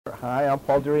Hi, I'm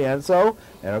Paul Durienzo,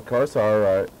 and of course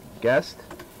our guest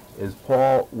is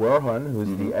Paul Wirhun, who's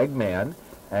the Eggman.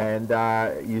 And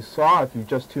you saw, if you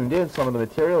just tuned in, some of the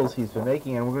materials he's been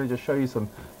making, and we're going to just show you some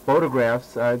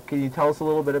photographs. Can you tell us a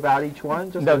little bit about each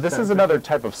one? No, this is another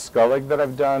type of skull egg that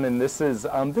I've done, and this is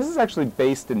actually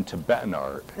based in Tibetan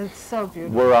art. It's so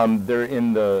beautiful. Where they're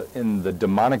in the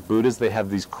demonic Buddhas, they have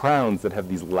these crowns that have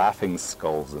these laughing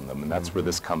skulls in them, and that's where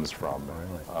this comes from.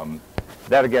 Really?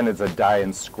 That again is a die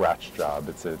and scratch job.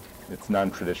 It's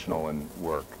non-traditional in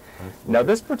work. Now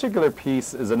this particular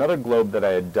piece is another globe that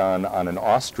I had done on an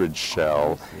ostrich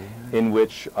shell, in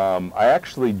which I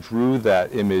actually drew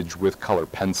that image with color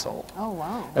pencil. Oh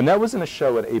wow! And that was in a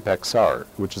show at Apex Art,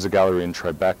 which is a gallery in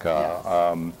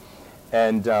Tribeca.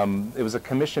 Yes. It was a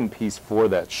commission piece for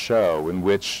that show, in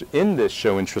which, in this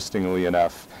show, interestingly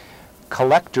enough,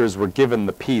 collectors were given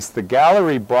the piece. The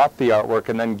gallery bought the artwork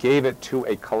and then gave it to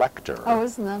a collector. Oh,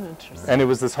 isn't that interesting? And it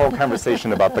was this whole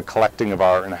conversation about the collecting of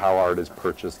art and how art is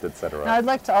purchased, etc. Now, I'd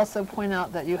like to also point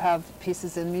out that you have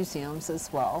pieces in museums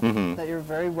as well, that you're a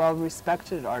very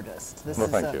well-respected artist. This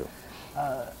is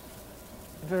a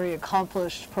very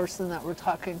accomplished person that we're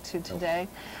talking to today.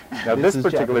 Now this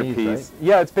particular Japanese, piece, right?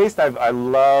 yeah, it's based, I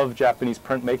love Japanese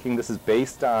printmaking. This is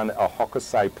based on a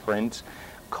Hokusai print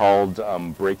called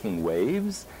Breaking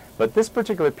Waves. But this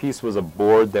particular piece was a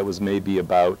board that was maybe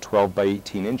about 12 by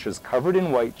 18 inches, covered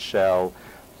in white shell.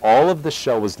 All of the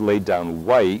shell was laid down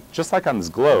white, just like on this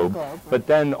globe, but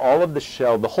then all of the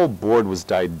shell, the whole board was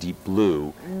dyed deep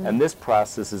blue. And this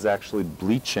process is actually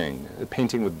bleaching,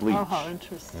 painting with bleach. Oh, how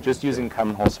interesting. Just using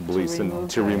common wholesome bleach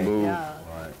to remove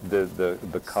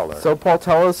the color. So, Paul,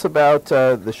 tell us about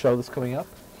the show that's coming up.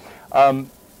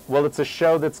 Well, it's a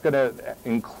show that's going to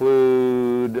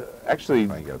include, actually,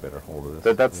 I get a better hold of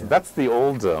this. That's the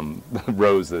old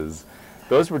roses.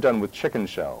 Those were done with chicken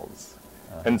shells.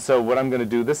 And so what I'm going to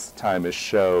do this time is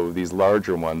show these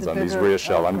larger ones on these rear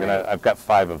shell. I've got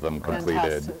 5 of them completed.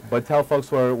 Fantastic. But tell folks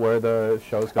where the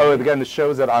show's going to be. Oh, again, the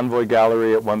show's at Envoy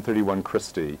Gallery at 131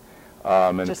 Christie.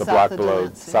 And it's a block below,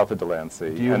 south of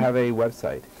Delancey. Do you have a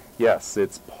website? Yes,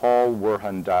 it's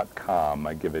paulwirhun.com.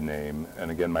 I give a name,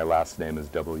 and again, my last name is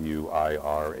W-I-R-H-U-N.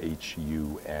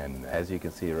 As you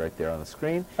can see right there on the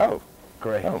screen. Oh,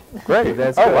 great. Oh, great.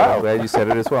 That's good. Good. Wow. I'm glad you said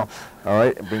it as well. All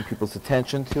right, bring people's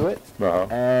attention to it.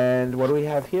 And what do we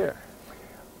have here?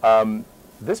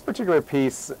 This particular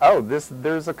piece,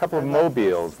 there's a couple of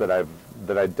mobiles that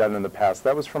I've done in the past.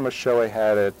 That was from a show I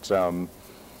had at,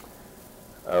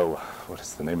 what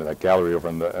is the name of that gallery over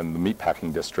in the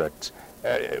meatpacking district?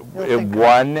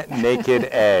 One Naked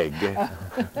Egg.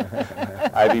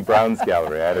 Ivy Brown's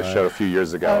gallery. I had a show a few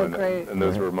years ago, and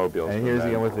those were mobiles. And here's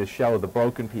again with the shell, the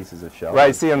broken pieces of shell.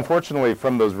 Right. See, unfortunately,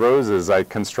 from those roses, I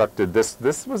constructed this.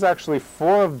 This was actually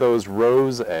 4 of those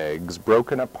rose eggs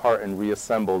broken apart and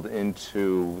reassembled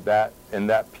into that. And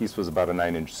that piece was about a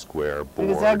 9-inch square board.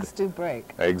 Because eggs do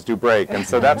break. Eggs do break, and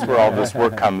so that's where all this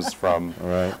work comes from.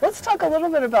 Right. Let's talk a little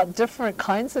bit about different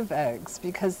kinds of eggs,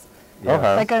 because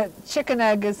like a chicken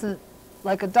egg isn't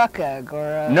like a duck egg or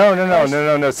a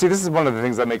No. See, this is one of the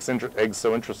things that makes eggs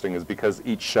so interesting, is because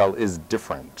each shell is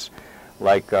different.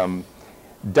 Like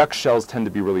duck shells tend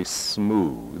to be really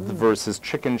smooth, versus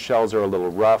chicken shells are a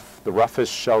little rough. The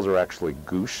roughest shells are actually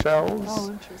goose shells. Oh,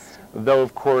 interesting. Though,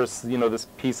 of course, you know, this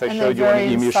piece I And showed you on the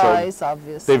emu shell. They vary in size,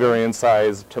 obviously. They vary in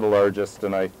size to the largest,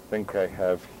 and I think I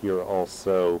have here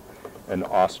also an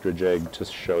ostrich egg to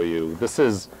show you. This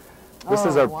is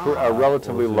a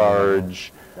relatively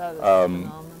large that is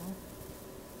phenomenal.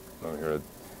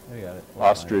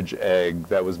 Ostrich egg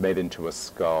that was made into a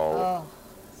skull. Oh,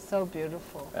 so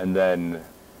beautiful. And then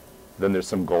there's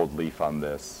some gold leaf on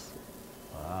this.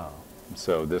 Wow.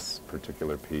 So this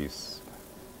particular piece,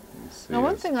 you see, now,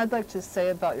 one thing I'd like to say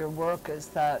about your work is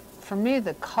that, for me,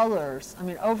 the colors, I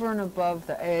mean, over and above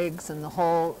the eggs and the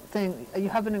whole thing, you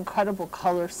have an incredible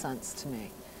color sense to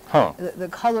me. Huh. The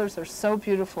colors are so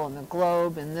beautiful in the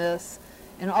globe, in this,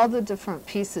 in all the different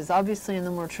pieces. Obviously, in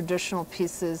the more traditional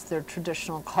pieces, they're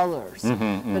traditional colors. But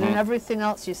in everything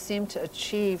else, you seem to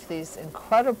achieve these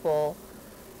incredible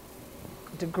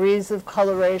degrees of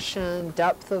coloration,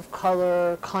 depth of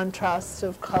color, contrast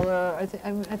of color. I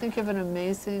think you have an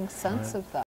amazing sense of that.